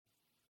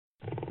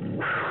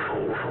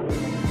You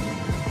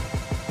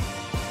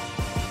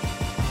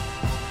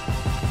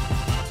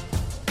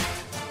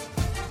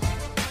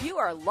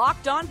are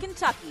Locked On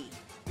Kentucky,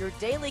 your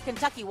daily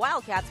Kentucky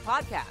Wildcats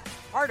podcast,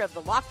 part of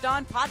the Locked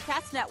On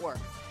Podcast Network,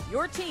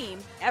 your team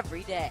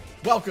every day.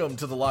 Welcome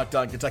to the Locked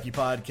On Kentucky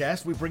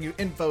podcast. We bring you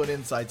info and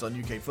insights on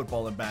UK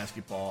football and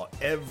basketball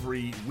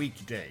every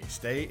weekday.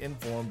 Stay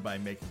informed by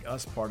making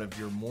us part of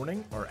your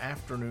morning or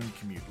afternoon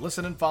commute.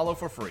 Listen and follow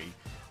for free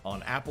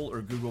on Apple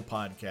or Google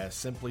Podcasts.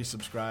 Simply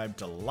subscribe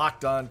to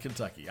Locked On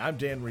Kentucky. I'm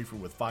Dan Reefer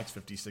with Fox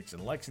 56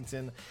 in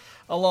Lexington,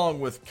 along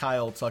with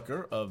Kyle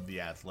Tucker of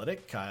The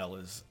Athletic. Kyle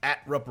is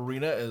at Rupp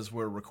Arena as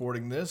we're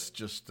recording this.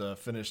 Just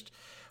finished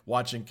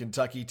watching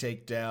Kentucky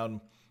take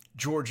down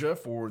Georgia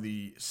for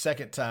the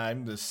second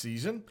time this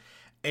season.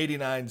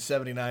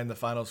 89-79, the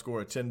final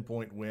score, a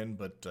 10-point win,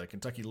 but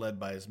Kentucky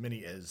led by as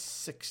many as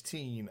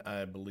 16,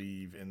 I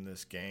believe, in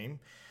this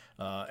game.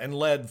 And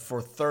led for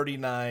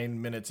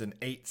 39 minutes and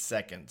 8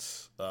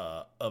 seconds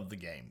of the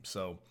game.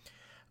 So,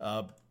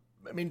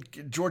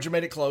 Georgia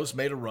made it close,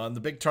 made a run. The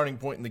big turning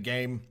point in the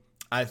game,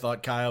 I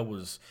thought, Kyle,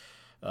 was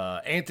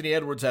Anthony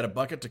Edwards had a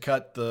bucket to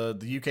cut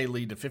the UK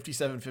lead to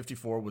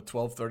 57-54 with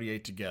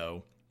 12:38 to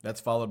go.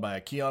 That's followed by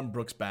a Keon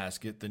Brooks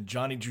basket. Then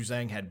Johnny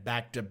Juzang had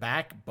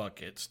back-to-back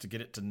buckets to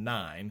get it to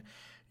 9.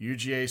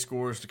 UGA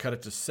scores to cut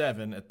it to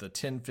 7 at the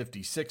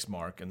 10:56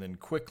 mark, and then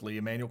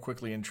Emmanuel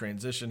Quickly in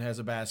transition has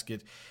a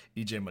basket.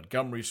 E.J.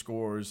 Montgomery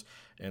scores,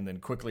 and then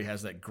Quickly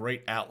has that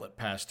great outlet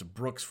pass to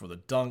Brooks for the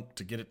dunk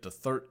to get it to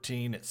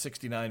 13 at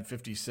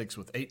 69-56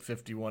 with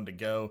 8:51 to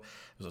go.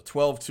 It was a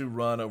 12-2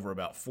 run over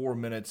about 4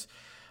 minutes.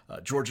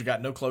 Georgia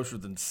got no closer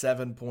than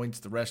 7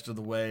 points the rest of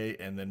the way,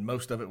 and then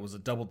most of it was a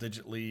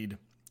double-digit lead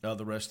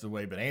the rest of the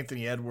way. But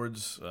Anthony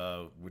Edwards,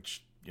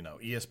 which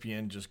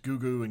ESPN just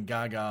goo and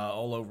gaga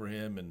all over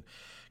him, and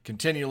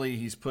continually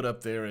he's put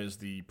up there as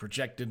the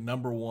projected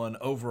number 1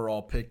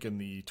 overall pick in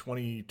the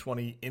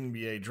 2020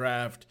 NBA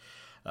draft.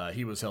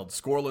 He was held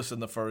scoreless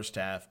in the first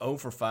half, 0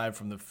 for 5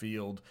 from the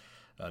field,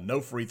 no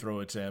free throw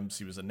attempts.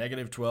 He was a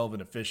 -12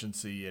 in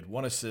efficiency. He had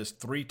 1 assist,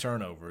 3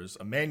 turnovers.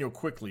 Emmanuel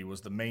Quickly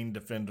was the main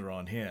defender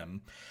on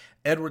him.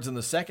 Edwards in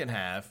the second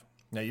half,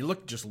 now you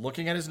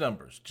looking at his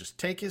numbers, just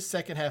take his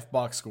second half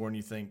box score and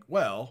you think,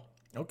 well,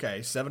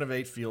 okay, 7 of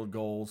 8 field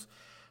goals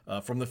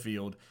from the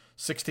field,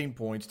 16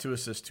 points, 2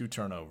 assists, 2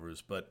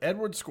 turnovers. But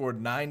Edwards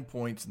scored 9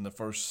 points in the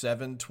first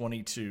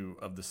 7:22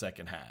 of the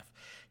second half.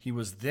 He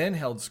was then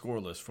held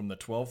scoreless from the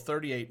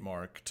 12:38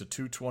 mark to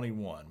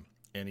 2:21,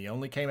 and he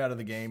only came out of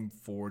the game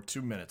for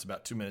 2 minutes,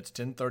 about 2 minutes,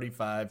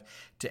 10:35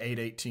 to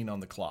 8:18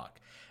 on the clock.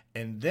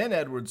 And then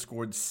Edwards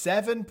scored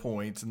 7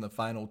 points in the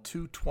final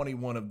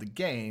 2:21 of the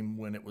game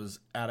when it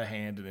was out of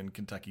hand and in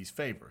Kentucky's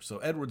favor. So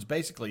Edwards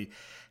basically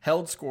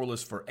held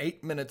scoreless for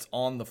 8 minutes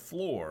on the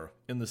floor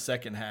in the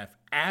second half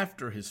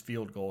after his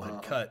field goal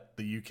had cut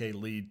the UK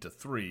lead to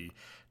 3,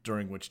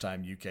 during which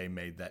time UK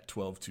made that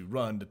 12-2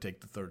 run to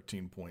take the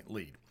 13-point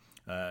lead.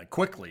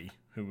 Quickly,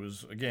 who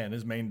was, again,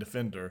 his main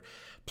defender,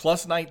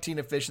 plus 19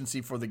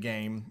 efficiency for the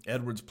game.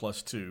 Edwards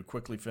plus 2.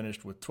 Quickly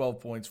finished with 12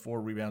 points,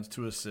 4 rebounds,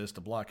 2 assists,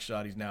 a block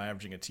shot. He's now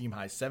averaging a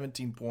team-high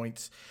 17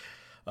 points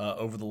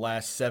over the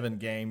last 7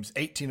 games.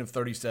 18 of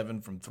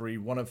 37 from 3,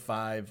 1 of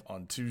 5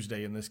 on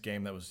Tuesday in this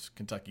game. That was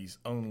Kentucky's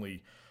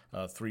only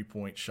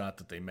 3-point shot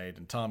that they made,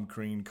 and Tom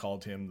Crean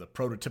called him the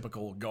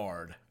prototypical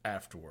guard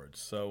afterwards.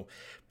 So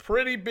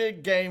pretty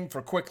big game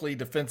for Quickly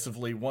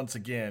defensively once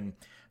again.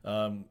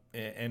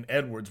 And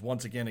Edwards,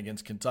 once again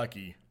against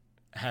Kentucky,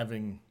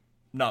 having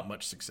not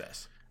much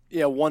success.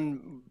 Yeah,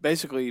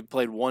 basically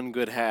played one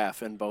good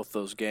half in both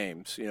those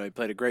games. He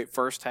played a great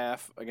first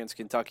half against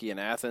Kentucky in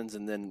Athens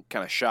and then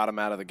kind of shot him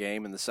out of the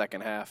game in the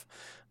second half.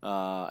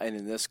 And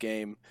in this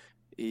game,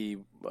 he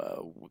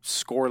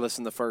scoreless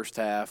in the first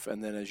half,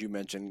 and then, as you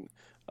mentioned,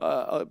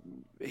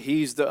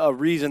 he's a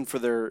reason for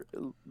their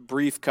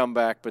brief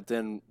comeback, but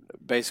then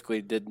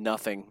basically did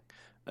nothing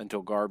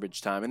until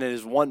garbage time. And it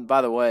is one, by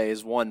the way,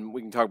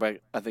 we can talk about,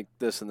 I think,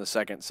 this in the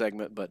second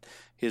segment, but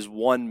his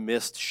one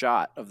missed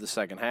shot of the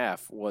second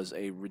half was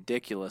a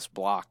ridiculous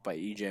block by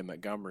E.J.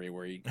 Montgomery,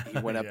 where he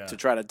went up to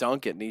try to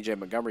dunk it, and E.J.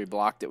 Montgomery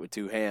blocked it with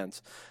 2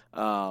 hands.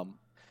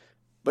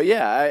 But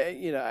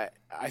yeah,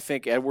 I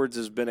think Edwards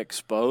has been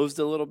exposed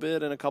a little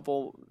bit in a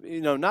couple,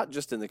 not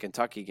just in the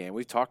Kentucky game.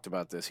 We've talked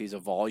about this. He's a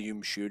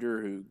volume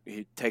shooter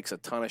he takes a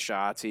ton of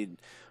shots.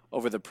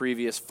 Over the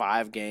previous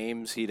 5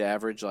 games, he'd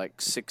average like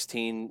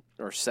 16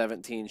 or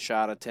 17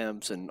 shot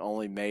attempts and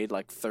only made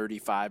like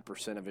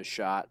 35% of his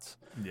shots.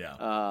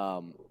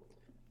 Yeah.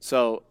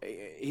 So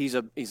he's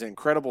an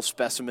incredible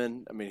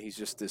specimen. I mean, he's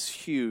just this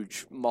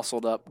huge,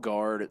 muscled-up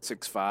guard at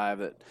 6'5"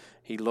 that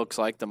he looks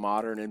like the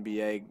modern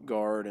NBA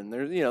guard. And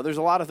there's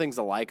a lot of things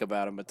to like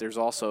about him, but there's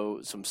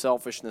also some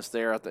selfishness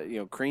there.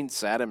 Crean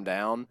sat him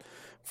down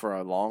for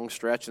a long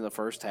stretch in the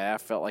first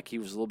half. Felt like he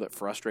was a little bit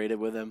frustrated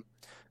with him.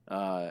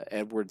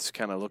 Edwards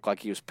kind of looked like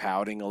he was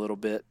pouting a little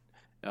bit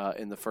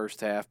in the first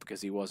half because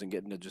he wasn't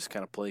getting to just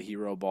kind of play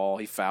hero ball.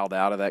 He fouled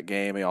out of that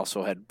game. He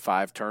also had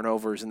 5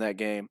 turnovers in that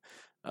game.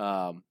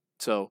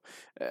 It's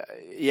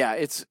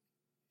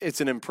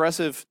an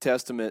impressive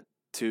testament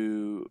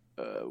to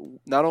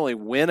not only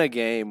win a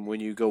game when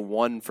you go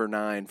 1 for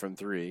 9 from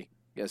three,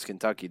 as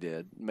Kentucky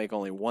did, make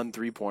only one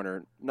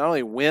 3-pointer, not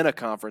only win a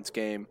conference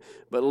game,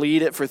 but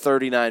lead it for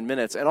 39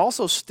 minutes and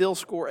also still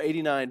score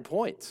 89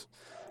 points.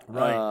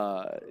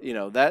 Right.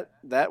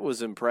 That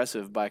was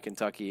impressive by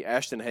Kentucky.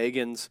 Ashton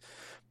Hagans.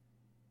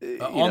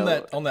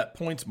 On that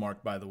points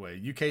mark, by the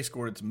way, UK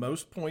scored its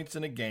most points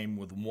in a game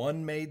with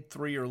one made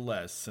three or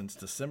less since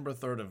December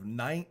 3rd of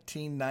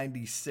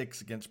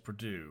 1996 against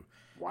Purdue.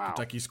 Wow.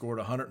 Kentucky scored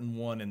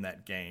 101 in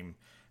that game,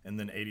 and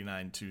then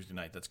 89 Tuesday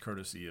night. That's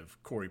courtesy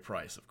of Corey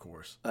Price, of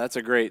course. That's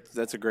a great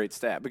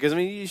stat because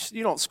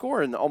you don't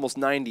score in almost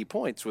 90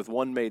 points with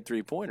one made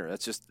 3-pointer.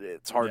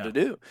 It's hard to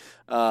do.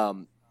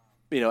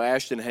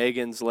 Ashton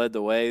Hagans led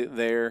the way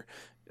there.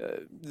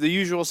 The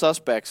usual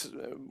suspects,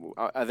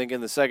 I think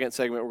in the second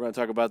segment we're going to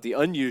talk about the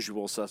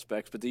unusual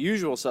suspects, but the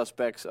usual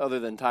suspects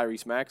other than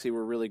Tyrese Maxey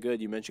were really good.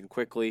 You mentioned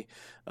quickly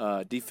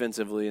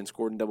defensively and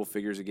scored in double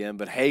figures again,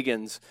 but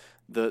Hagans,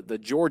 the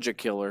Georgia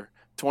killer,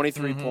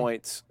 23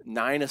 points,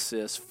 9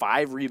 assists,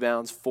 5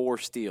 rebounds, 4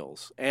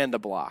 steals, and a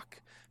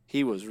block.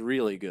 He was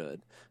really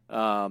good.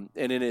 And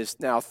in his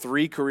now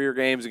 3 career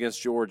games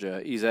against Georgia,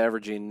 he's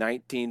averaging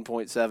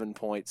 19.7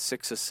 points,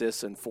 6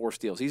 assists, and 4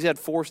 steals. He's had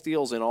 4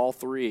 steals in all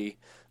 3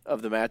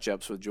 of the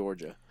matchups with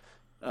Georgia.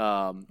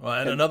 And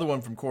another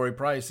one from Corey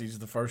Price. He's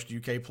the first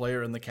UK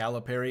player in the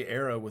Calipari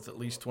era with at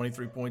least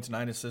 23 points,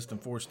 9 assists, and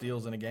 4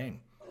 steals in a game.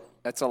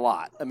 That's a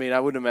lot. I mean, I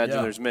wouldn't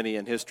imagine there's many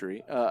in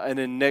history. And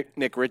then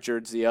Nick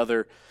Richards, the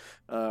other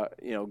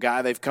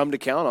guy they've come to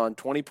count on,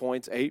 20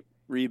 points, 8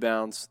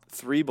 rebounds,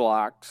 3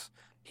 blocks.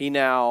 He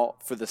now,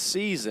 for the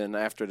season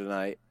after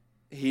tonight,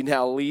 he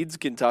now leads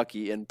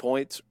Kentucky in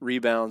points,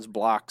 rebounds,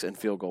 blocks, and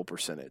field goal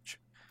percentage.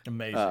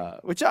 Amazing.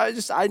 Which I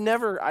don't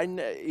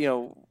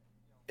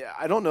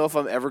know if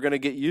I'm ever going to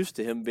get used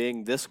to him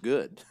being this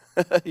good.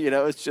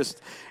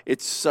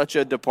 It's such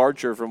a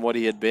departure from what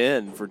he had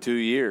been for 2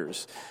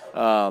 years.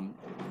 I'll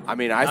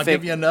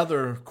give you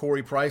another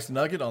Corey Price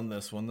nugget on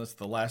this one. That's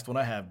the last one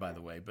I have, by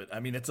the way. But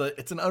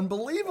it's an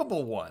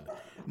unbelievable one.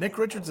 Nick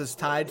Richards is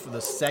tied for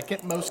the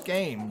second most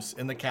games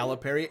in the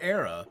Calipari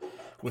era,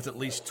 with at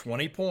least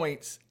 20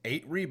 points,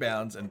 8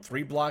 rebounds, and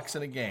 3 blocks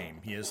in a game.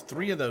 He has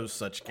 3 of those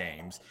such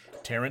games.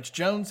 Terrence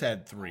Jones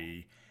had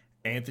 3.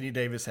 Anthony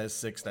Davis has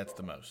 6. That's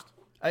the most.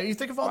 You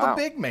think of all the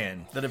big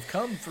men that have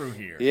come through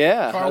here.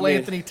 Yeah, Karl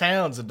Anthony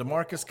Towns and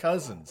DeMarcus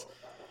Cousins.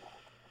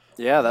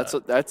 Yeah, that's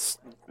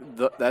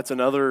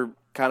another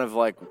kind of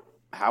like,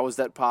 how is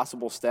that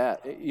possible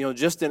stat?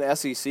 Just in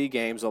SEC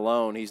games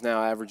alone, he's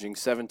now averaging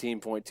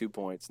 17.2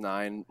 points,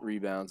 9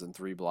 rebounds, and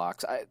 3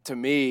 blocks. To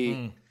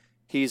me,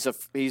 he's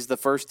the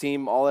first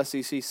team All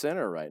SEC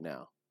center right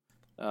now.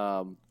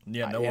 No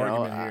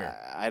argument here.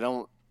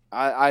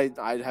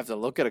 I'd have to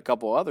look at a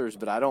couple others,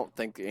 but I don't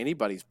think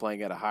anybody's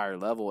playing at a higher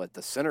level at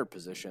the center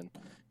position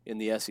in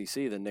the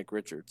SEC than Nick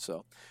Richards.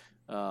 So,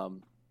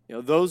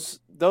 those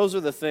are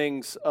the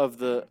things of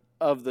the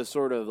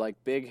sort of like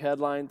big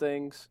headline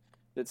things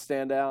that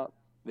stand out.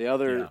 The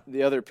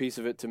other piece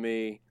of it to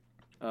me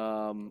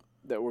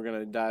that we're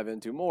going to dive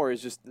into more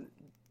is just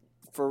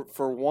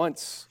for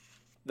once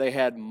they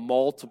had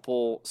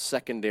multiple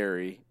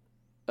secondary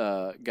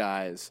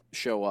guys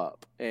show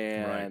up,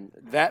 and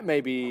that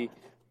may be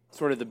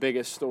sort of the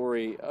biggest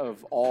story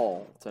of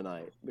all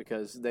tonight,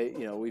 because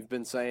we've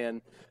been saying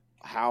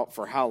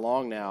for how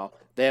long now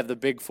they have the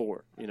big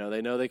 4.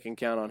 They know they can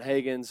count on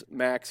Hagans,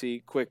 Maxey,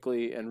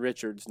 Quickly, and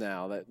Richards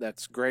now.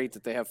 That's great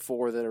that they have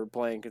 4 that are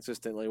playing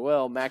consistently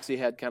well. Maxey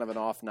had kind of an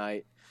off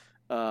night,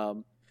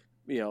 but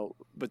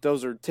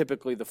those are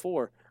typically the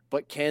 4.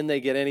 But can they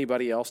get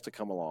anybody else to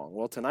come along?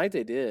 Well, tonight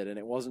they did, and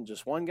it wasn't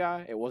just one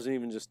guy. It wasn't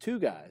even just 2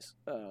 guys.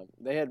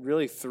 They had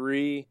really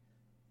 3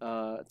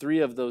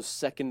 of those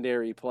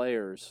secondary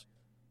players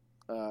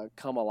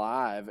come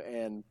alive,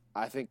 and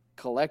I think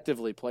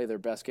collectively play their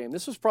best game.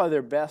 This was probably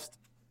their best,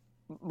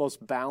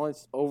 most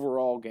balanced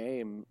overall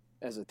game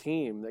as a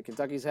team that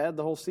Kentucky's had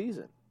the whole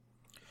season.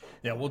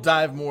 Yeah, we'll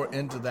dive more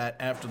into that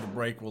after the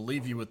break. We'll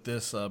leave you with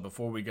this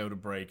before we go to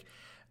break.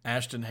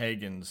 Ashton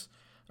Hagans,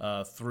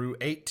 through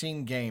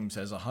 18 games,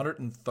 has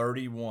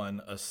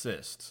 131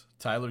 assists.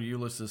 Tyler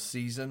Ulis'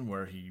 season,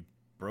 where he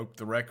broke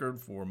the record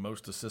for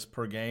most assists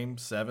per game,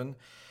 7.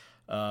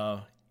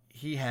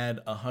 He had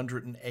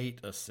 108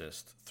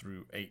 assists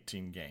through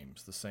 18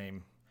 games. The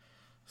same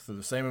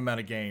amount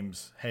of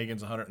games.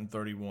 Hagans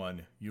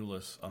 131,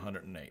 Ulis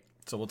 108.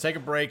 So we'll take a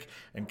break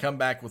and come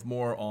back with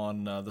more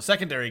on the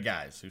secondary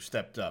guys who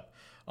stepped up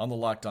on the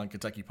Locked On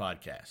Kentucky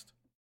podcast.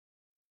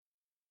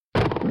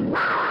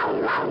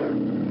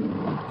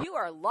 You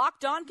are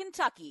Locked On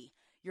Kentucky,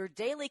 your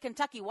daily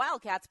Kentucky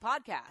Wildcats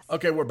podcast.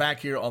 Okay, we're back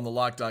here on the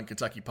Locked On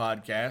Kentucky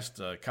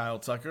podcast. Kyle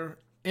Tucker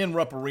in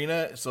Rupp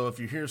Arena, so if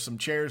you hear some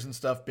chairs and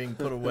stuff being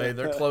put away,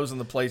 they're closing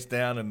the place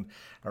down and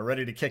are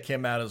ready to kick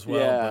him out as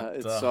well. Yeah,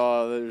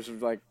 there's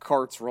like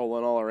carts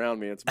rolling all around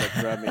me. It's about to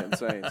drive me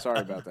insane. Sorry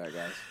about that,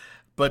 guys.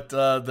 But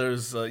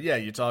there's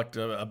you talked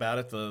about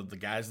it. The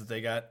guys that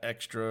they got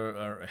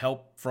extra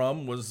help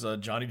from was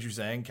Johnny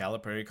Juzang.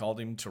 Calipari called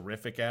him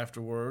terrific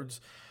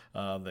afterwards.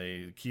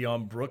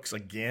 Keon Brooks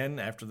again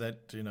after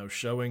that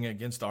showing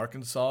against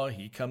Arkansas.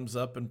 He comes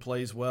up and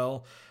plays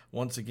well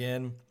once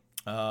again.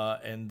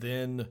 And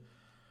then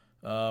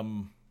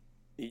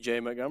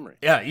E.J. Montgomery.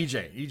 Yeah,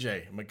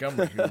 E.J.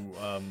 Montgomery,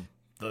 who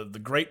the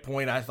great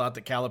point I thought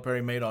that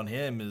Calipari made on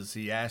him is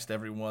he asked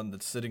everyone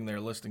that's sitting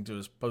there listening to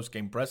his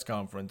post-game press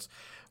conference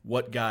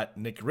what got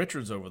Nick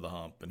Richards over the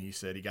hump, and he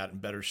said he got in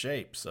better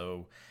shape.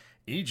 So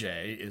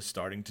EJ is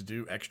starting to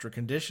do extra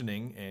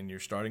conditioning, and you're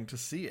starting to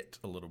see it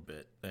a little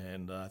bit.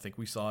 And I think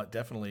we saw it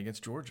definitely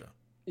against Georgia.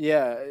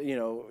 Yeah,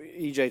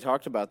 EJ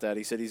talked about that.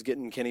 He said he's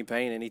getting Kenny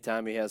Payne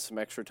anytime he has some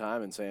extra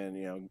time and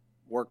saying,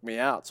 work me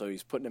out. So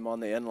he's putting him on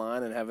the end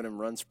line and having him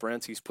run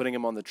sprints. He's putting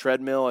him on the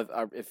treadmill.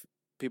 If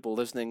people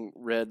listening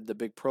read the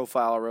big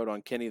profile I wrote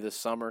on Kenny this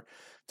summer,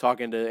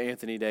 talking to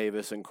Anthony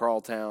Davis and Karl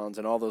Towns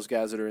and all those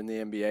guys that are in the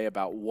NBA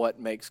about what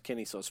makes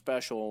Kenny so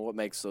special and what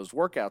makes those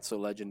workouts so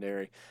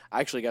legendary. I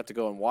actually got to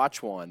go and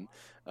watch one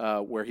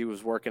where he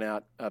was working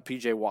out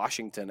P.J.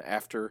 Washington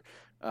after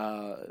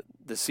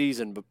the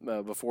season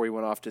before he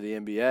went off to the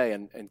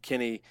NBA. And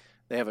Kenny,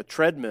 they have a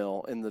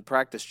treadmill in the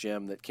practice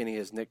gym that Kenny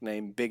has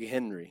nicknamed Big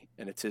Henry,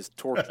 and it's his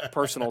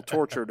personal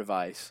torture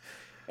device.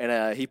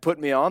 And he put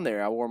me on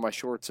there. I wore my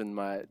shorts and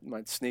my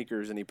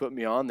sneakers, and he put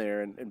me on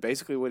there. And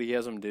basically what he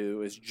has them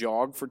do is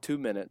jog for 2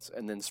 minutes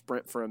and then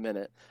sprint for a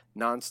minute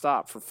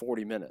nonstop for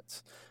 40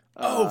 minutes.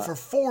 For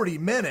 40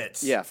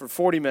 minutes? Yeah, for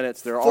 40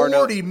 minutes. There are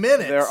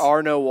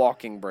no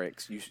walking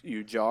breaks.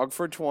 You jog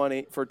for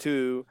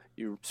 2,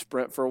 you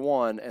sprint for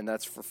 1, and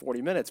that's for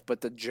 40 minutes.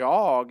 But the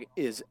jog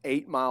is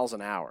 8 miles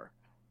an hour.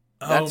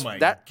 God.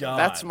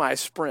 That's my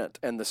sprint.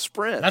 And the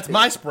sprint. That's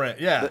my sprint,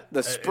 yeah.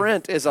 The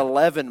sprint is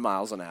 11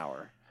 miles an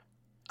hour.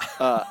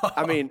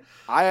 I mean,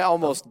 I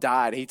almost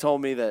died. He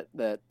told me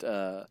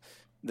that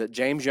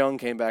James Young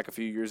came back a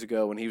few years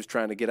ago when he was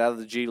trying to get out of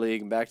the G League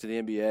and back to the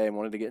NBA and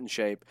wanted to get in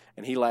shape,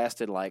 and he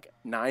lasted like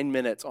 9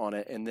 minutes on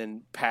it, and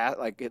then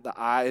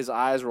his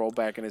eyes rolled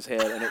back in his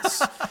head, and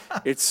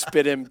it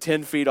spit him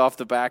 10 feet off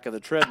the back of the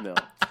treadmill.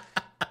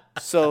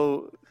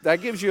 So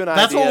that gives you an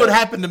idea. That's what would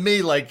happen to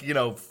me,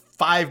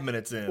 5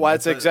 minutes in. Well,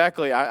 it's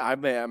exactly. I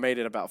made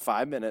it about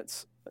 5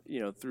 minutes.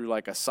 Through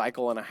like a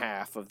cycle and a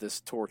half of this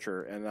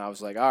torture. And I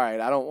was like, all right,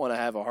 I don't want to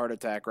have a heart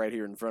attack right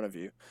here in front of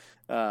you.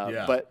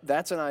 But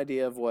that's an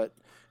idea of what,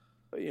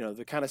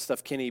 the kind of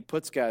stuff Kenny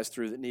puts guys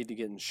through that need to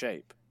get in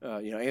shape.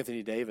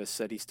 Anthony Davis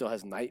said he still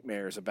has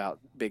nightmares about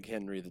Big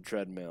Henry, the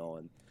treadmill.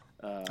 And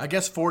I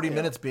guess 40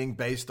 minutes being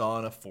based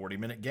on a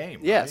 40-minute game.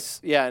 Yes.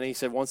 Right? Yeah. And he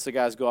said once the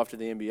guys go off to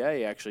the NBA,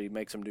 he actually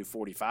makes them do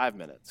 45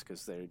 minutes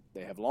because they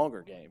have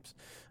longer games.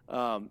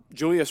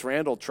 Julius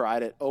Randle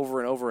tried it over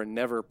and over and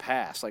never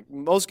passed. Like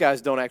most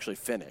guys don't actually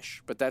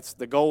finish, but that's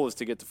the goal is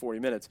to get to 40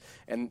 minutes.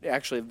 And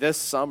actually this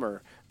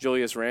summer,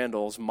 Julius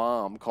Randle's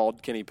mom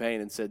called Kenny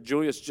Payne and said,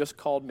 Julius just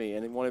called me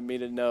and he wanted me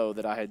to know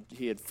that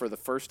he had for the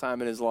first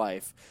time in his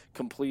life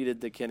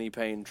completed the Kenny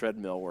Payne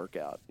treadmill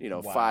workout,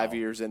 wow. 5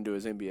 years into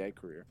his NBA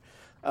career.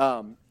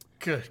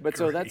 But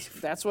so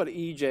that's what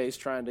EJ's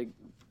trying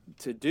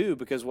to do,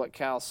 because what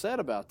Cal said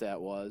about that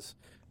was,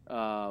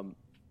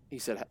 he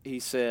said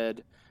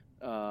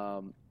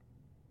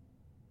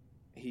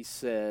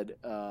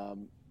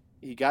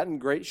he got in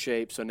great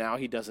shape, so now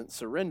he doesn't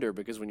surrender,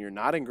 because when you're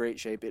not in great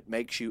shape, it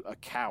makes you a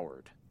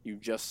coward. You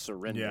just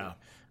surrender.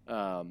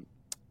 Yeah.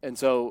 And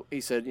so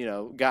he said,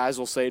 guys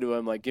will say to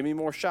him, like, give me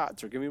more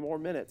shots or give me more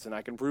minutes and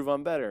I can prove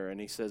I'm better.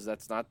 And he says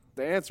that's not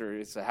the answer.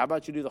 He said, how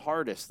about you do the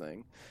hardest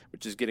thing,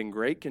 which is get in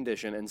great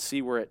condition and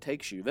see where it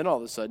takes you. Then all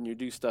of a sudden you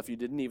do stuff you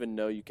didn't even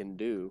know you can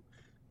do,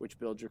 which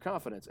builds your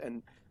confidence.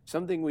 And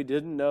something we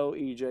didn't know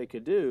EJ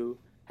could do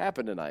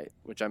happened tonight,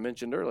 which I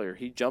mentioned earlier.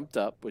 He jumped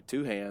up with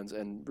 2 hands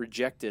and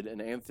rejected an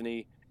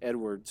Anthony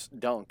Edwards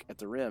dunk at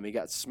the rim. He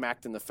got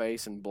smacked in the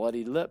face and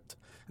bloody-lipped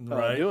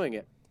doing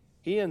it.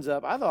 He ends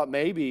up, I thought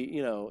maybe,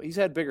 he's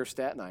had bigger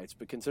stat nights,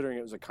 but considering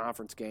it was a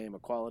conference game, a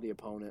quality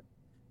opponent,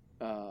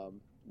 how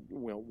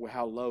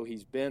low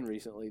he's been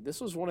recently, this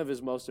was one of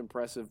his most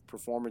impressive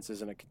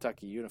performances in a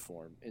Kentucky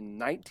uniform. In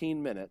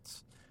 19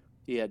 minutes,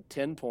 he had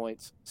 10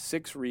 points,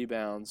 6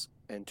 rebounds,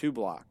 and 2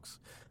 blocks.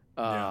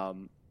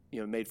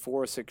 Made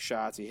 4 or 6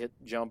 shots. He hit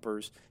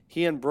jumpers.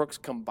 He and Brooks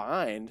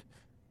combined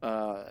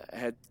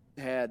had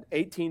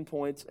 18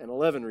 points and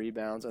 11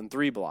 rebounds and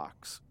 3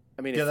 blocks.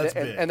 I mean, that's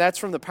big. And that's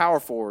from the power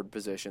forward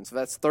position. So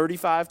that's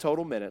 35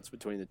 total minutes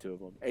between the two of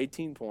them.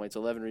 18 points,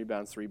 11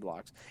 rebounds, 3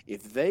 blocks.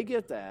 If they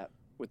get that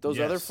with those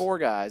other 4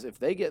 guys, if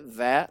they get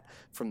that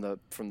from the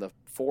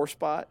 4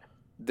 spot,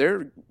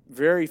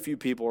 very few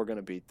people are going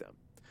to beat them.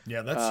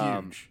 Yeah, that's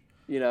huge.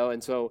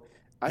 And so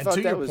I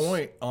thought that was to your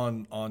point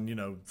on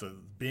the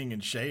being in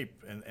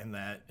shape and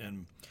that,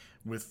 and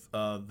with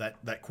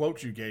that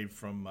quote you gave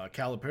from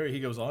Calipari,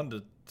 he goes on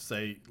to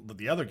say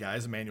the other guy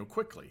is Immanuel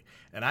Quickley.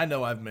 And I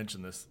know I've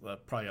mentioned this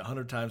probably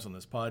 100 times on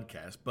this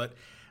podcast, but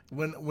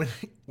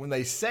when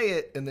they say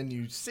it and then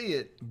you see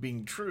it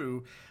being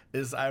true,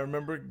 is I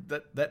remember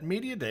that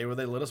media day where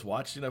they let us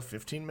watch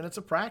 15 minutes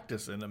of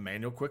practice, and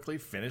Immanuel Quickley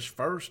finished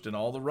first in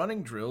all the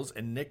running drills,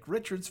 and Nick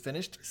Richards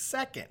finished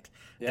second.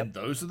 Yep. And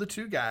those are the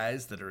two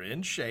guys that are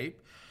in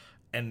shape.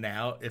 And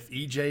now if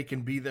EJ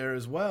can be there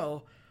as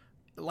well,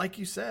 like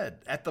you said,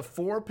 at the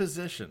 4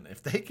 position,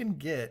 if they can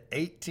get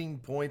 18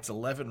 points,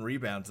 11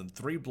 rebounds, and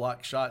 3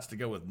 block shots to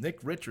go with Nick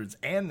Richards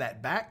and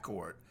that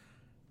backcourt,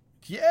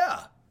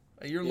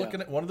 you're looking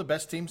at one of the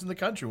best teams in the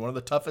country, one of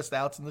the toughest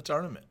outs in the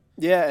tournament.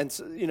 Yeah, and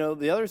so,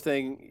 the other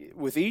thing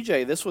with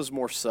EJ, this was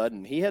more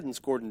sudden. He hadn't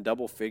scored in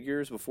double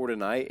figures before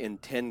tonight in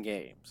 10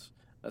 games.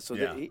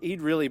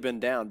 He'd really been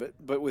down.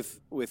 But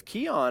with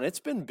Keon, it's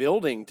been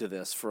building to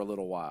this for a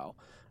little while.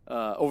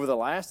 Over the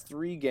last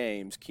 3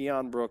 games,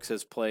 Keon Brooks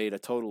has played a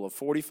total of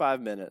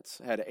 45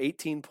 minutes, had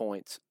 18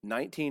 points,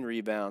 19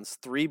 rebounds,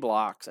 3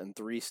 blocks, and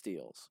 3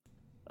 steals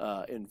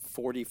in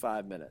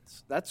 45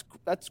 minutes. That's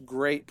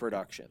great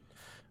production.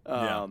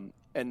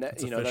 And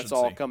that's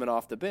all coming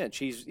off the bench.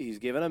 He's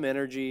giving them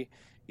energy.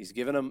 He's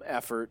giving them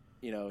effort.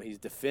 He's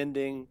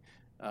defending.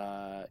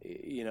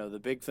 The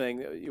big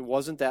thing, it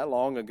wasn't that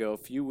long ago, a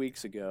few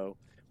weeks ago,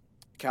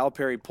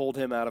 Calipari pulled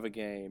him out of a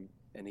game,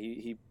 and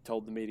he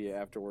told the media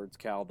afterwards,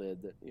 Cal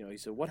did, that, he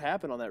said, "What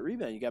happened on that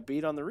rebound? You got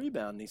beat on the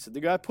rebound." And he said, "The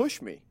guy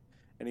pushed me."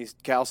 And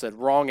Cal said,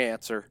 "Wrong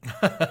answer.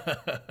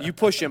 You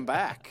push him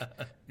back."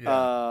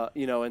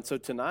 And so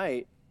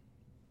tonight,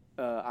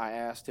 I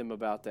asked him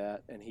about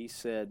that, and he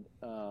said,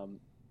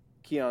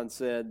 Keon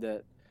said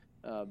that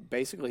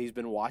basically he's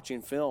been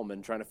watching film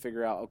and trying to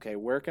figure out, okay,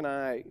 where can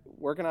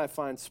I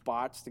find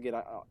spots to get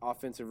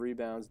offensive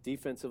rebounds,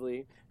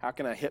 defensively? How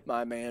can I hit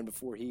my man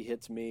before he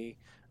hits me?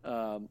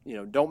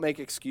 Don't make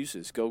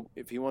excuses. Go,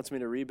 if he wants me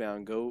to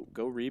rebound, go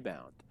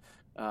rebound.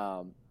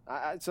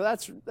 So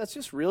that's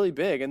just really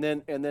big. And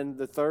then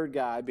the third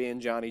guy being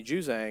Johnny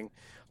Juzang.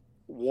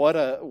 What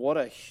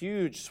a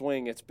huge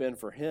swing it's been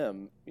for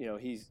him.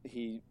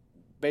 He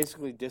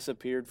basically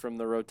disappeared from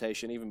the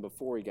rotation even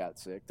before he got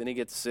sick. Then he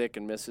gets sick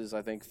and misses,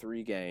 I think,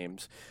 3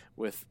 games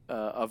with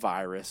a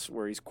virus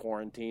where he's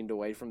quarantined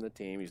away from the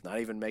team. He's not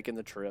even making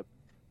the trip.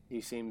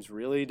 He seems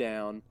really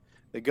down.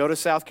 They go to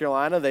South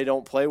Carolina. They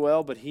don't play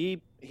well, but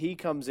he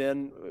comes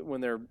in when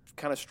they're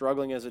kind of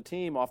struggling as a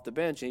team off the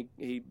bench.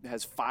 He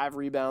has 5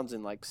 rebounds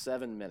in like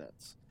 7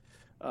 minutes.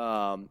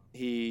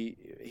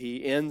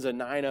 He ends a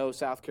 9-0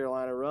 South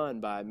Carolina run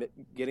by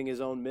getting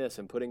his own miss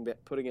and putting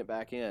it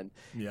back in.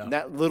 Yeah. And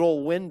that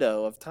little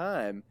window of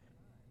time,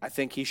 I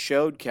think he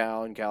showed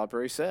Cal, and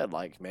Calipari said,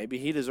 like, maybe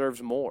he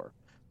deserves more.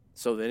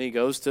 So then they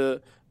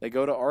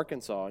go to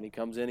Arkansas, and he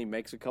comes in, he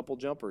makes a couple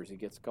jumpers, he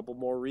gets a couple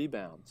more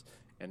rebounds,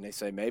 and they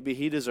say maybe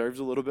he deserves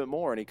a little bit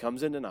more. And he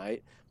comes in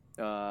tonight,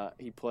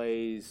 he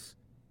plays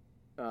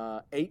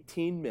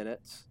 18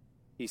 minutes.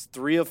 He's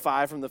 3 of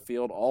 5 from the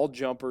field, all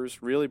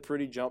jumpers, really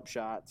pretty jump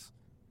shots.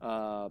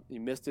 He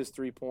missed his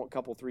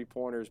couple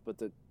 3-pointers,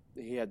 but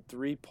he had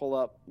 3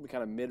 pull-up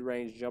kind of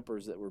mid-range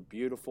jumpers that were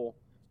beautiful.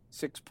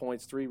 6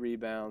 points, 3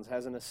 rebounds,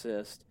 has an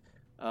assist.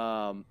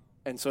 And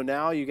so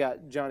now you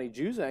got Johnny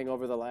Juzang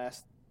over the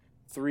last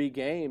 3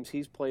 games.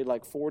 He's played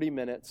like 40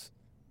 minutes,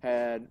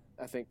 had,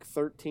 I think,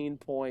 13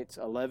 points,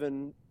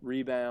 11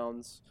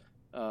 rebounds.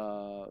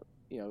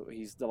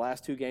 He's the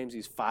last 2 games,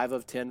 he's 5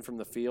 of 10 from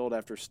the field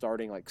after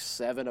starting like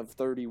 7 of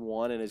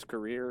 31 in his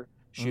career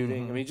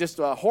shooting. Mm-hmm. I mean, just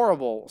a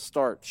horrible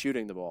start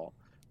shooting the ball.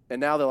 And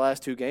now the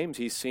last 2 games,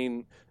 he's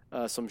seen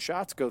some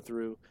shots go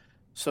through.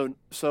 So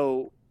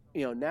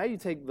now you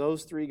take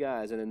those 3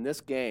 guys, and in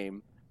this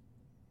game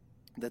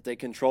that they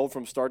controlled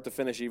from start to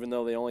finish, even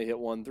though they only hit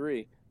 1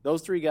 3,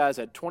 those 3 guys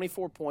had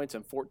 24 points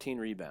and 14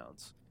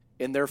 rebounds.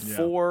 In their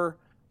 4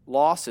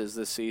 losses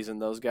this season,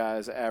 those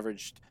guys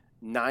averaged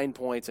 9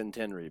 points and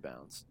 10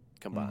 rebounds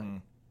combined. Mm-hmm.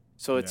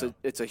 So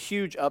it's a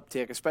huge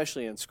uptick,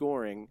 especially in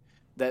scoring,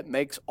 that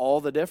makes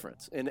all the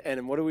difference.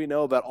 And what do we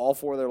know about all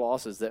 4 of their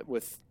losses? That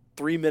with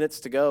 3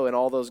 minutes to go in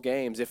all those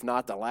games, if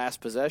not the last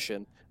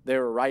possession, they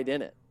were right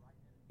in it.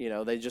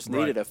 They just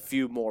needed a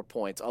few more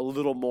points, a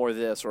little more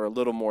this or a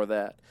little more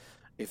that.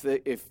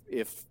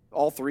 If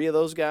all 3 of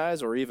those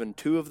guys, or even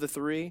 2 of the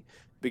 3,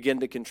 begin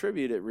to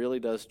contribute, it really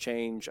does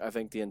change, I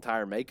think, the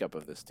entire makeup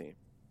of this team.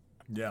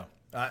 Yeah.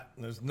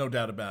 There's no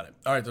doubt about it.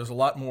 All right, there's a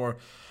lot more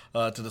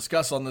to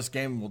discuss on this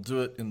game. We'll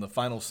do it in the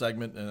final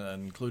segment,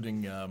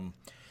 including,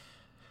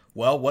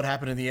 what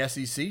happened in the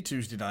SEC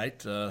Tuesday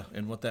night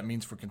and what that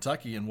means for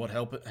Kentucky, and what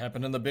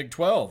happened in the Big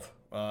 12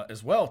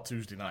 as well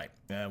Tuesday night.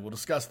 We'll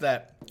discuss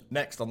that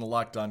next on the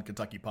Locked On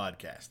Kentucky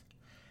podcast.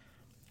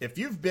 If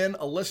you've been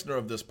a listener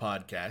of this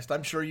podcast,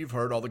 I'm sure you've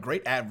heard all the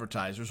great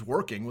advertisers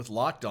working with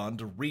Locked On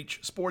to reach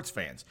sports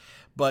fans.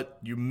 But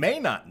you may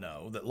not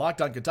know that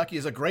Locked On Kentucky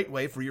is a great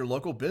way for your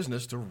local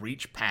business to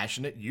reach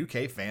passionate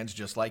UK fans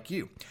just like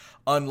you.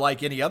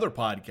 Unlike any other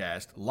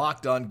podcast,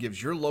 Locked On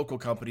gives your local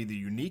company the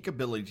unique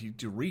ability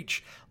to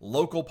reach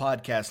local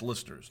podcast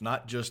listeners,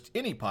 not just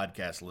any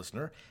podcast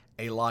listener,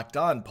 a Locked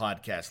On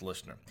podcast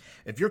listener.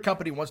 If your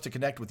company wants to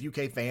connect with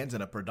UK fans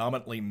in a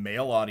predominantly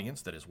male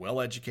audience that is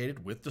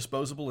well-educated with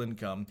disposable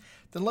income,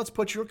 then let's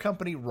put your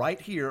company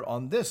right here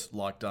on this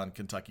Locked On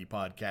Kentucky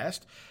podcast.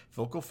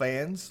 Vocal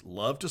fans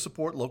love to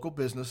support local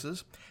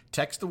businesses.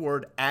 Text the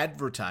word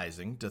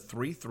advertising to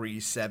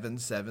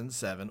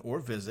 33777 or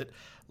visit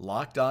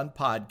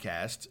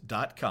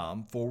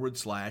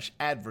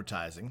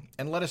lockedonpodcast.com/advertising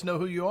and let us know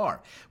who you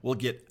are. We'll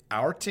get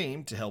our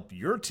team to help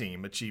your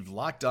team achieve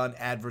Locked On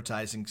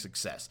advertising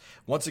success.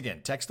 Once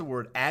again, text the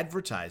word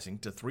advertising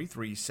to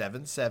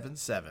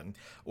 33777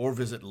 or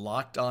visit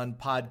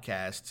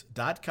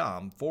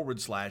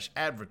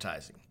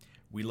lockedonpodcast.com/advertising.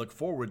 We look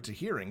forward to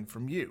hearing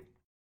from you.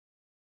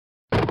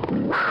 This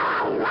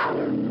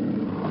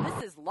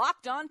is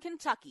Locked On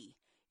Kentucky,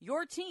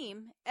 your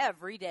team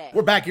every day.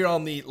 We're back here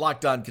on the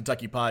Locked On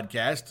Kentucky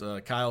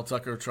podcast. Kyle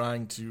Tucker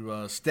trying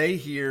to stay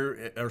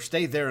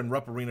there in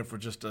Rupp Arena for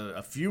just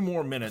a few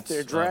more minutes.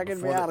 They're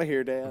dragging me out of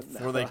here, Dan.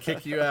 Before they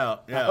kick you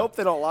out. Yeah. I hope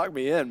they don't lock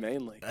me in,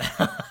 mainly.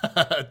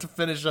 To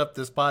finish up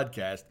this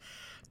podcast.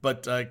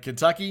 But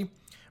Kentucky,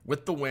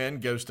 with the win,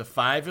 goes to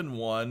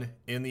 5-1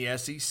 in the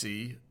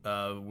SEC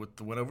with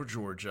the win over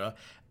Georgia.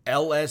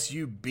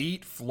 LSU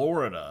beat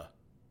Florida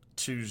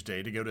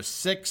Tuesday to go to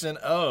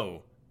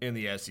 6-0 in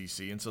the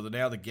SEC, and so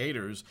now the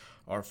Gators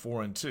are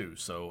 4-2.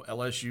 So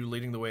LSU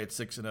leading the way at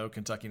 6-0.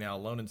 Kentucky now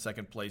alone in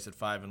second place at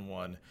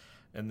 5-1,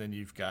 and then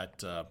you've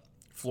got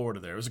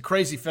Florida there. It was a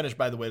crazy finish,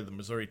 by the way, to the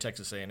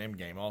Missouri-Texas A&M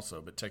game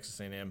also, but Texas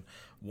A&M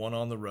won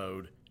on the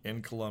road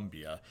in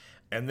Columbia.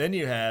 And then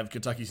you have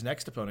Kentucky's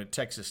next opponent,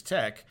 Texas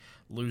Tech,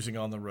 losing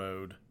on the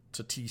road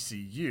to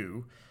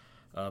TCU.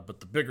 But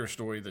the bigger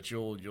story that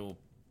you'll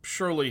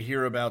surely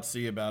hear about,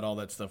 see about, all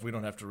that stuff, we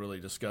don't have to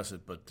really discuss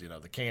it, but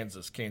the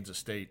Kansas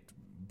State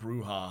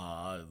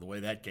brouhaha, the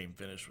way that game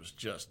finished was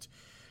just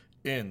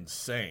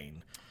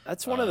insane.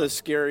 That's one of the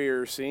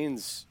scarier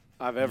scenes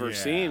I've ever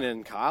seen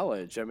in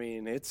college. I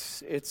mean,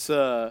 it's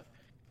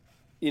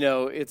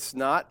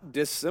not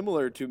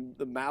dissimilar to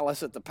the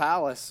Malice at the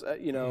Palace,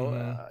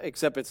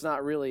 except it's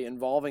not really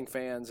involving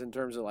fans in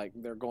terms of like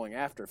they're going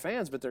after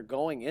fans, but they're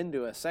going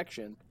into a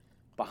section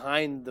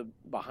behind the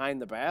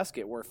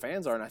basket where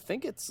fans are, and I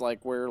think it's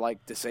like where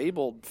like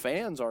disabled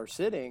fans are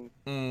sitting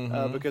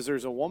because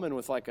there's a woman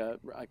with like a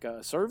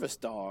service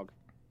dog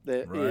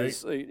that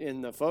is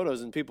in the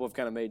photos, and people have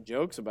kind of made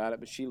jokes about it,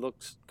 but she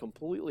looks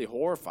completely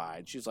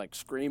horrified. She's like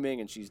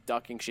screaming and she's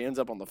ducking. She ends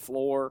up on the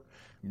floor.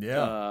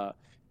 Yeah.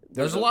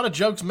 There's a lot of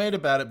jokes made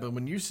about it, but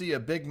when you see a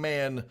big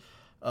man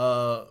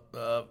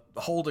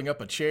holding up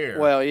a chair.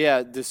 Well,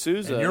 yeah,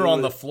 D'Souza. And you're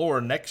on the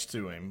floor next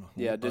to him.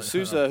 Yeah,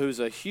 D'Souza,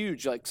 who's a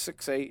huge, like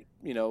 6'8",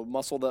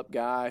 muscled up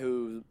guy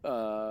who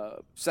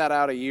sat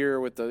out a year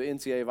with the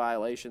NCAA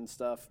violation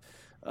stuff.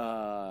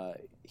 The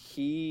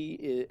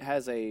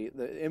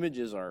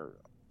images are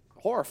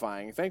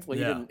horrifying.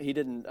 Thankfully, he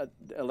didn't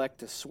elect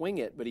to swing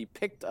it, but he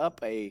picked up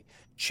a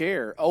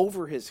chair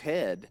over his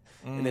head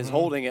and is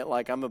holding it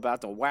like I'm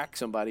about to whack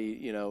somebody,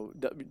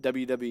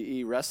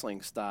 WWE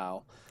wrestling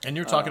style. And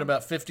you're talking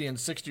about 50 and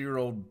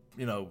 60-year-old,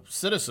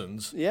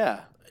 citizens.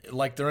 Yeah.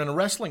 Like they're in a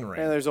wrestling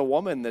ring. And there's a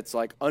woman that's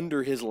like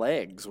under his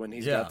legs when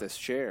he's got this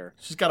chair.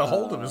 She's got a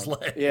hold of his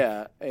leg.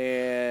 Yeah,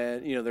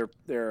 and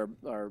there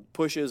are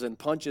pushes and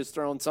punches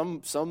thrown.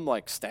 Some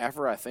like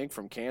staffer, I think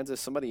from Kansas,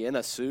 somebody in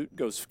a suit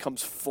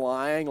comes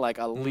flying like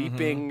a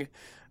leaping,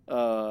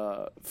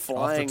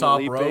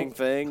 leaping rope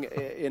thing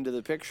into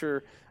the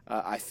picture.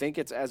 I think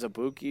it's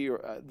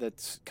Azubuike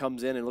that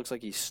comes in and looks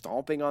like he's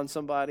stomping on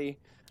somebody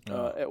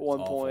at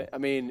one point. I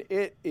mean,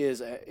 it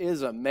is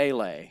a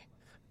melee.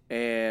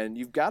 And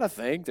you've got to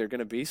think there are going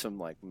to be some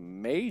like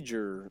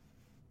major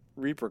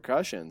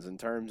repercussions in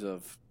terms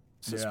of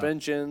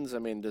suspensions. I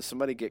mean, does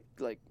somebody get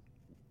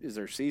is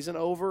their season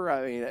over?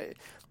 I mean,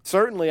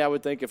 certainly I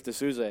would think if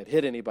D'Souza had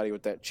hit anybody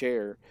with that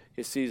chair,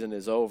 his season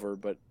is over.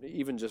 But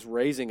even just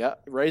raising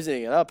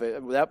it up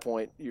at that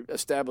point, you're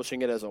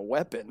establishing it as a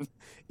weapon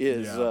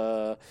is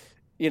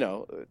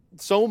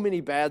so many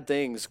bad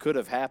things could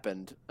have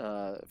happened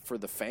for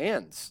the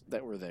fans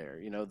that were there.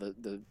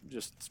 The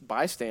just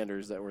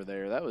bystanders that were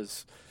there. That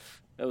was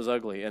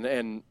ugly.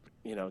 And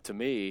to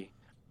me,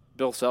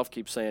 Bill Self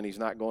keeps saying he's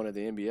not going to the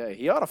NBA.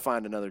 He ought to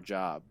find another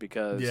job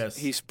because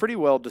he's pretty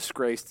well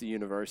disgraced the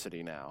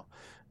university now.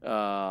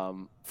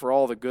 For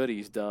all the good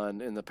he's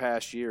done in the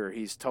past year,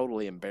 he's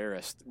totally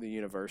embarrassed the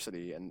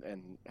university,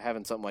 and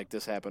having something like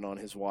this happen on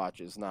his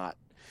watch is not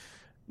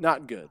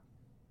good.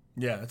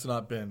 Yeah, it's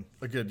not been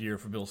a good year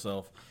for Bill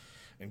Self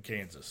in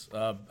Kansas.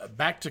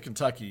 Back to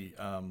Kentucky,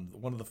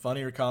 one of the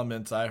funnier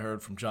comments I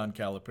heard from John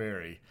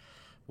Calipari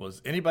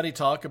was, anybody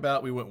talk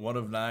about we went 1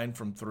 of 9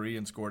 from 3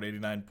 and scored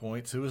 89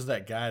 points? Who was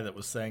that guy that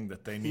was saying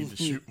that they need to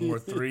shoot more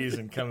threes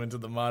and come into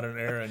the modern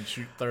era and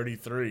shoot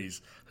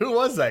 33s? Who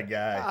was that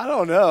guy? I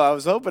don't know. I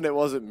was hoping it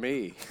wasn't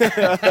me.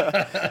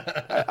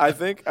 I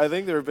think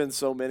there have been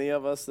so many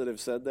of us that have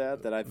said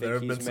that I think there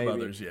have been some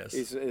others, yes.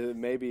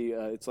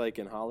 It's like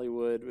in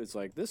Hollywood, it's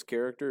like this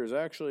character is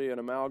actually an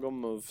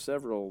amalgam of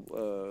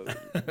several,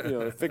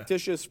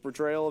 fictitious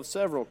portrayal of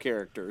several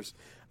characters.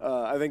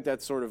 I think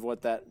that's sort of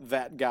what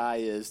that guy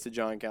is to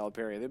John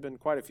Calipari. There've been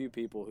quite a few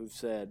people who've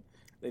said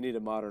they need to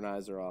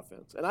modernize their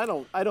offense, and I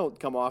don't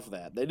come off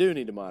that. They do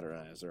need to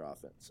modernize their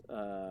offense,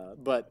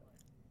 but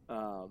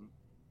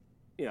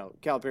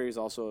Calipari's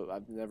also.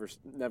 I've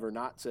never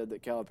not said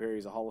that Calipari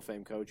is a Hall of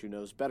Fame coach who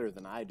knows better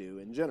than I do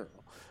in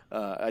general.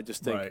 I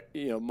just think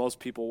most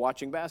people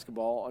watching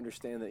basketball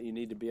understand that you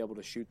need to be able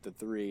to shoot the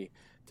three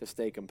to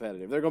stay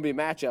competitive. There are going to be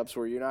matchups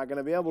where you're not going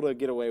to be able to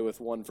get away with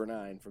 1 for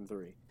 9 from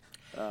three.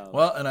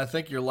 Well, and I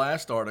think your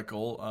last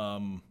article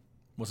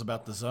was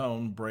about the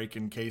zone break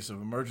in case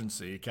of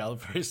emergency.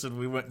 Calipari said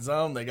we went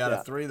zone, they got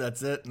a 3,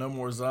 that's it, no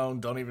more zone.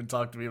 Don't even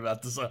talk to me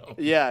about the zone.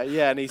 Yeah,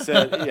 and he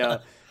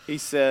said, he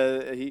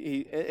said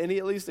he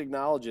at least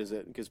acknowledges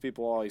it, because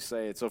people always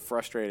say it's so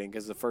frustrating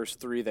because the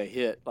first 3 they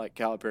hit, like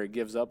Calipari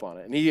gives up on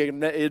it, and he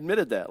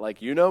admitted that,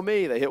 like,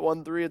 me, they hit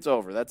 1 3, it's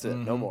over, that's it,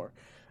 no more.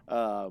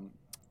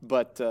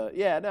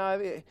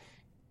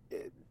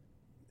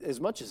 As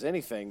much as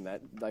anything,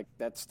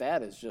 that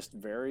stat is just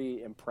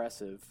very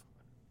impressive.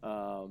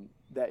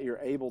 That you're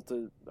able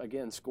to,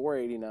 again, score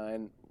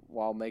 89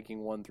 while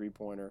making 1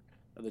 3-pointer,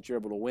 that you're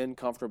able to win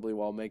comfortably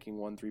while making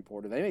 1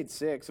 3-pointer. They made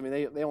 6. I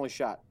mean, they only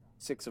shot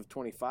 6 of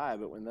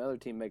 25, but when the other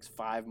team makes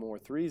 5 more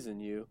threes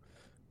than you,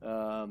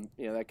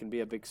 that can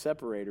be a big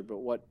separator. But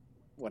what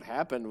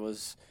happened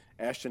was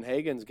Ashton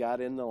Hagans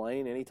got in the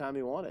lane anytime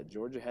he wanted.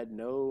 Georgia had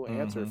no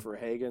answer for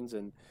Hagans,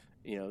 and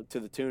to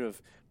the tune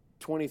of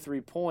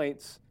 23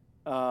 points.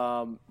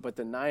 But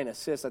the 9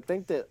 assists, I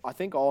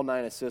think all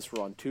 9 assists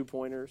were on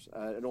 2-pointers.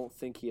 I don't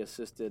think he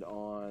assisted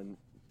on,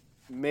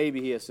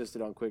 maybe he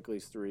assisted on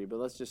Quickly's 3, but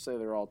let's just say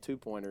they're all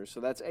 2-pointers. So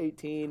that's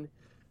 18.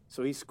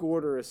 So he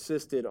scored or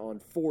assisted on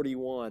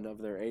 41 of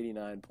their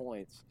 89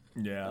 points.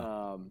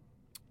 Yeah.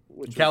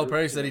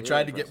 Calipari said he really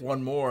tried impressive. to get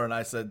one more, and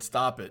I said,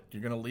 stop it.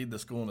 You're going to lead the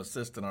school in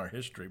assists in our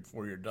history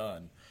before you're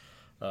done.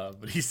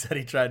 But he said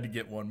he tried to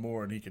get one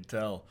more, and he could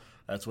tell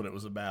that's what it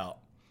was about.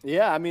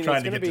 Yeah, I mean,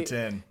 trying to get to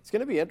 10. It's going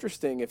to be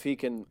interesting if he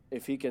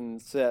can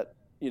set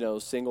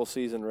single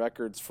season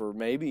records for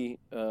maybe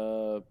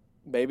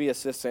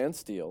assists and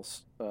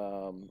steals.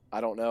 I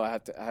don't know. I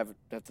have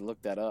to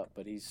look that up,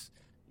 but he's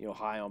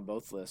high on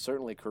both lists.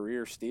 Certainly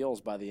career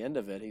steals by the end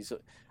of it.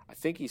 I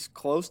think he's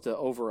close to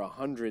over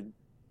 100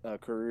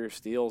 career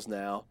steals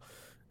now,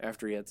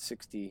 after he had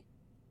 60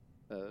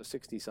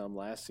 some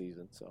last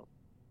season. So.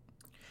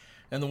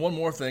 And the one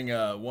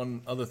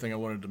other thing I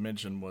wanted to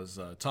mention was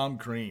Tom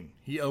Crean.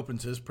 He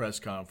opens his press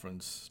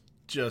conference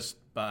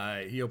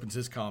he opens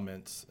his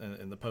comments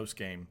in the post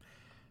game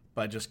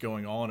by just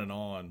going on and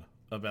on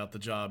about the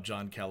job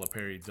John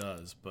Calipari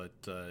does. But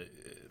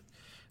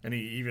and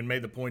he even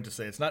made the point to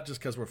say it's not just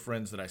because we're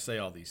friends that I say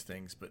all these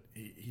things, but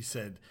he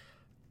said,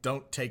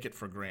 don't take it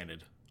for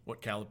granted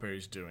what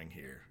Calipari's doing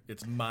here.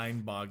 It's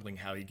mind-boggling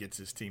how he gets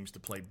his teams to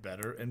play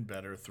better and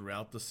better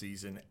throughout the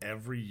season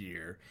every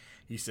year.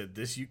 He said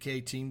this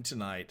UK team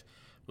tonight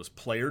was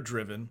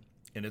player-driven,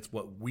 and it's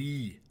what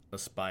we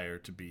aspire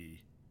to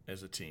be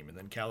as a team. And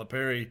then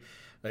Calipari,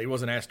 he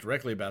wasn't asked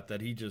directly about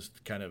that. He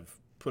just kind of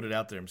put it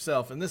out there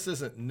himself. And this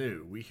isn't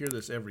new. We hear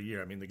this every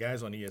year. I mean, the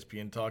guys on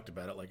ESPN talked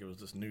about it like it was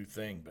this new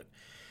thing, but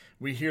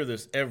we hear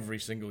this every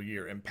single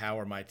year.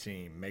 Empower my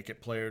team, make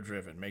it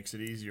player-driven, makes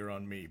it easier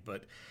on me.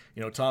 But,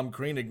 Tom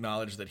Crean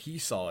acknowledged that he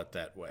saw it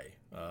that way.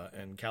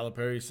 And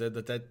Calipari said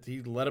that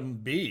he let him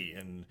be.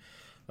 And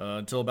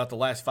until about the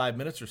last 5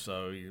 minutes or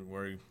so,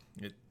 where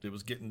it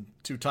was getting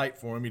too tight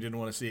for him, he didn't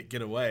want to see it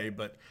get away.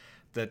 But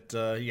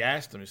that he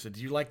asked him, he said,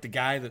 do you like the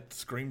guy that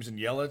screams and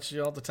yells at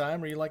you all the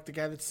time, or you like the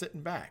guy that's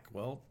sitting back?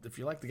 Well, if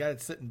you like the guy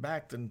that's sitting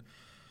back, then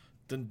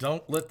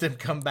don't let them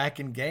come back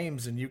in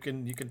games, and you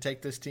can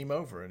take this team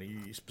over. And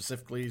he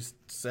specifically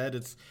said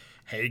it's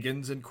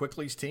Hagans and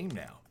Quickly's team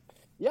now.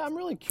 Yeah, I'm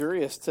really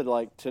curious to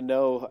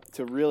know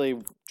to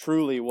really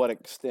truly what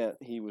extent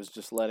he was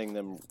just letting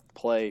them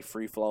play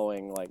free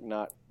flowing, like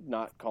not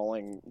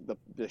calling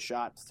the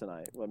shots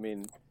tonight. I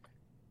mean,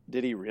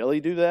 did he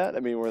really do that?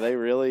 I mean, were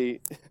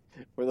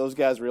those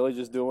guys really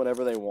just doing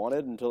whatever they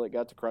wanted until it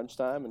got to crunch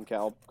time and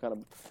Cal kind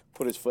of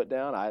put his foot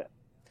down?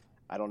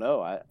 I don't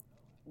know.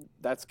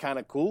 That's kind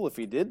of cool if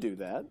he did do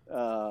that.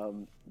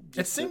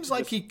 It seems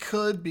like he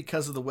could,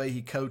 because of the way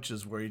he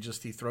coaches, where he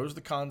throws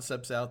the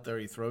concepts out there,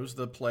 he throws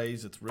the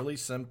plays. It's really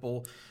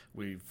simple.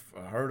 We've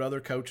heard other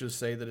coaches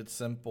say that it's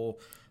simple.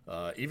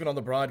 Even on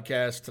the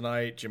broadcast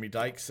tonight, Jimmy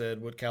Dykes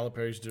said what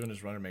Calipari's doing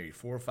is running maybe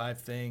 4 or 5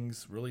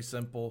 things, really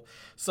simple.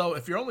 So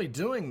if you're only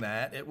doing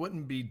that, it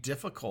wouldn't be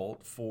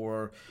difficult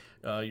for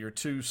your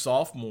 2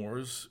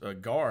 sophomores,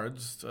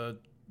 guards,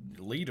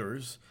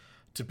 leaders,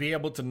 to be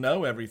able to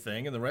know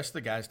everything, and the rest of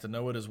the guys to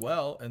know it as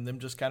well, and them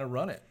just kind of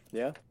run it.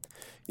 Yeah.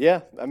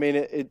 I mean,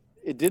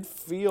 it did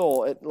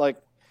feel like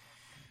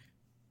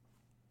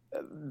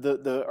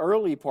the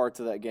early parts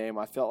of that game.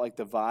 I felt like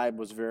the vibe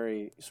was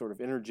very sort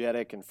of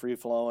energetic and free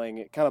flowing.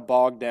 It kind of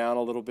bogged down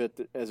a little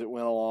bit as it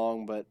went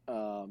along, but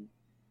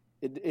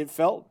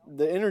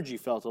the energy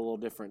felt a little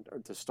different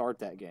to start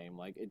that game.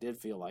 Like, it did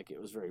feel like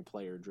it was very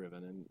player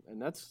driven, and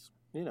that's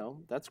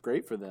that's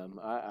great for them.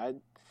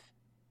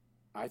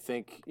 I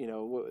think,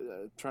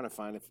 trying to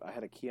find if I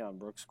had a Keon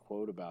Brooks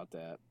quote about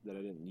that I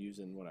didn't use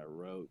in what I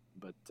wrote,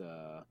 but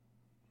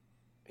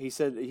he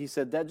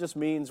said that just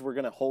means we're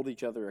going to hold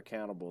each other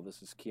accountable.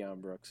 This is Keon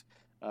Brooks.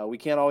 We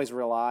can't always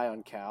rely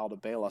on Cal to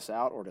bail us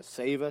out or to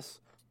save us.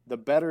 The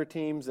better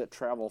teams that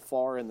travel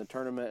far in the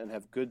tournament and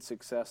have good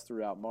success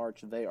throughout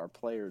March, they are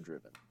player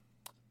driven.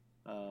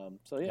 I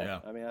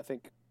mean, I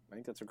think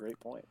that's a great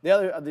point. The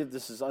other,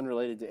 this is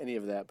unrelated to any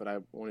of that, but I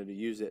wanted to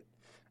use it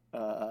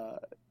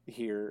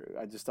here.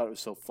 I just thought it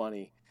was so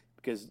funny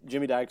because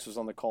Jimmy Dykes was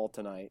on the call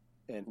tonight,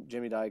 and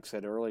Jimmy Dykes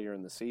said earlier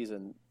in the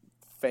season,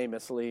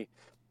 famously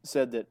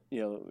said that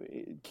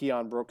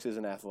Keon Brooks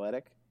isn't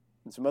athletic,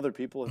 and some other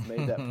people have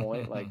made that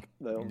point. Like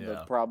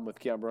the problem with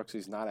Keon Brooks,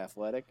 he's not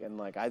athletic, and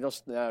like I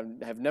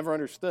have never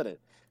understood it.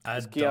 I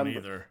don't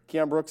either.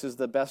 Keon Brooks is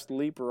the best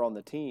leaper on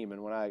the team,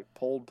 and when I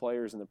polled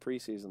players in the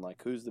preseason,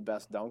 like who's the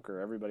best dunker,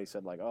 everybody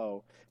said like,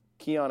 oh,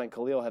 Keon and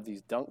Khalil have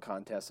these dunk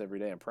contests every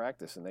day in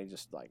practice, and they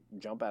just like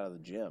jump out of the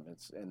gym.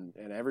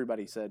 And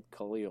everybody said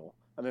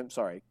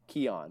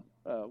Keon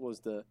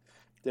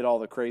did all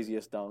the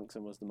craziest dunks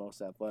and was the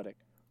most athletic.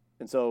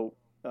 And so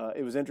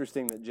it was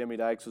interesting that Jimmy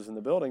Dykes was in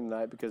the building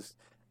tonight because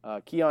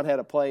Keon had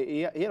a play.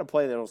 He had a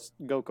play that will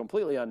go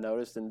completely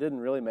unnoticed and didn't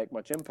really make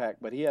much impact,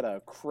 but he had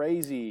a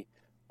crazy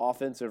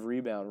offensive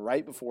rebound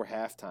right before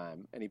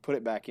halftime, and he put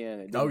it back in.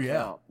 It didn't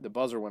count. The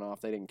buzzer went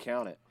off. They didn't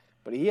count it.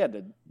 But he had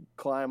to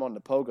climb on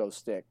the pogo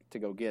stick to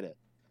go get it,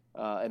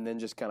 and then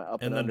just kind of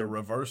up and under, to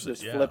reverse it.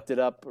 Just flipped it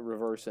up,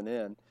 reverse and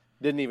in.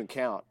 Didn't even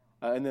count.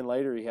 And then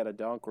later he had a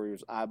dunk where he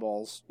was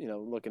eyeballs,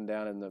 looking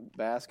down in the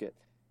basket.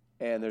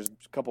 And there's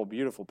a couple of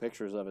beautiful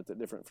pictures of it that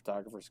different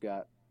photographers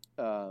got.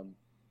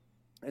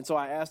 And so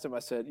I asked him, I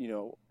said,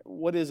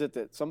 what is it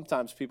that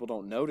sometimes people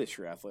don't notice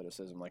your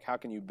athleticism? Like, how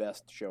can you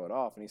best show it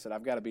off? And he said,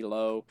 I've got to be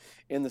low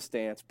in the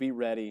stance, be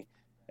ready.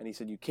 And he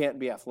said, you can't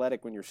be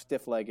athletic when you're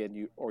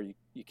stiff-legged, or you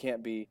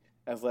can't be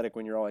athletic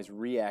when you're always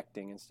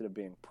reacting instead of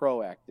being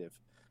proactive,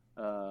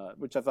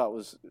 which I thought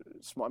was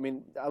smart. I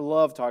mean, I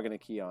love talking to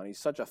Keon. He's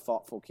such a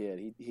thoughtful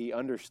kid. He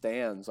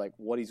understands, like,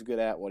 what he's good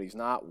at, what he's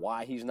not,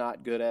 why he's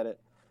not good at it,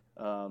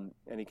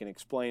 and he can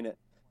explain it.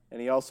 And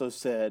he also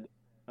said,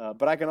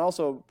 but I can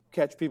also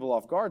catch people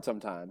off guard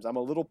sometimes. I'm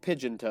a little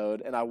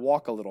pigeon-toed, and I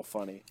walk a little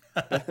funny.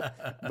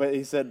 But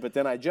he said, but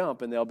then I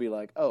jump, and they'll be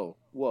like, oh,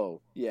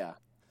 whoa, yeah.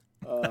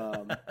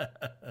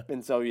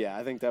 And so,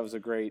 I think that was a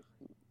great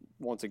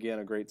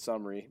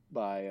summary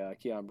by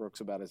Keon Brooks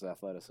about his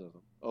athleticism.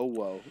 Oh,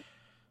 whoa.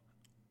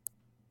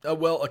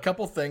 Well, a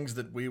couple things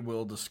that we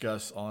will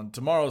discuss on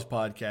tomorrow's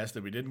podcast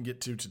that we didn't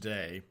get to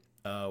today.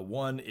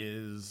 One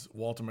is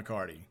Walter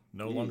McCarty,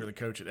 no longer the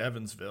coach at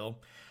Evansville.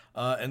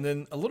 And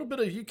then a little bit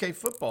of UK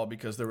football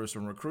because there were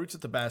some recruits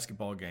at the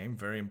basketball game,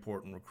 very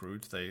important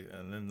recruits.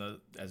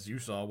 As you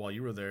saw while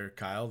you were there,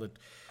 Kyle, that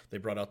they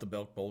brought out the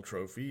Belk Bowl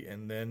trophy.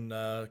 And then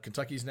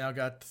Kentucky's now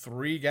got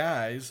 3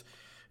 guys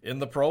in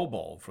the Pro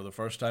Bowl for the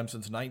first time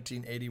since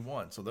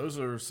 1981. So those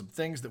are some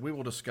things that we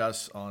will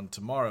discuss on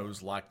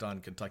tomorrow's Locked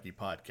On Kentucky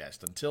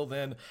podcast. Until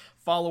then,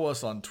 follow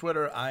us on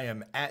Twitter. I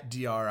am at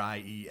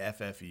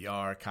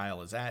DRIEFFER.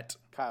 Kyle is at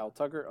Kyle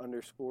Tucker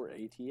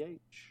 _ATH.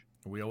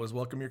 We always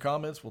welcome your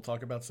comments. We'll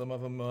talk about some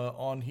of them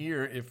on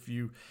here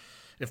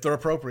if they're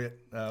appropriate.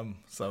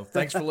 So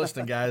thanks for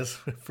listening, guys.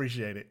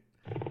 Appreciate it.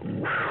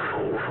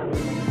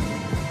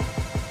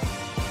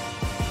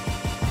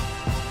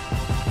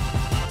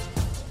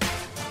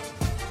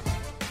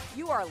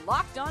 You are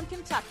Locked On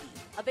Kentucky,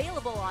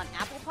 available on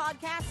Apple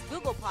Podcasts,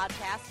 Google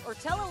Podcasts, or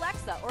tell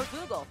Alexa or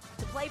Google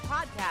to play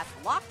podcast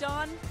Locked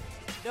On.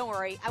 Don't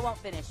worry, I won't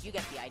finish. You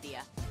get the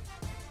idea.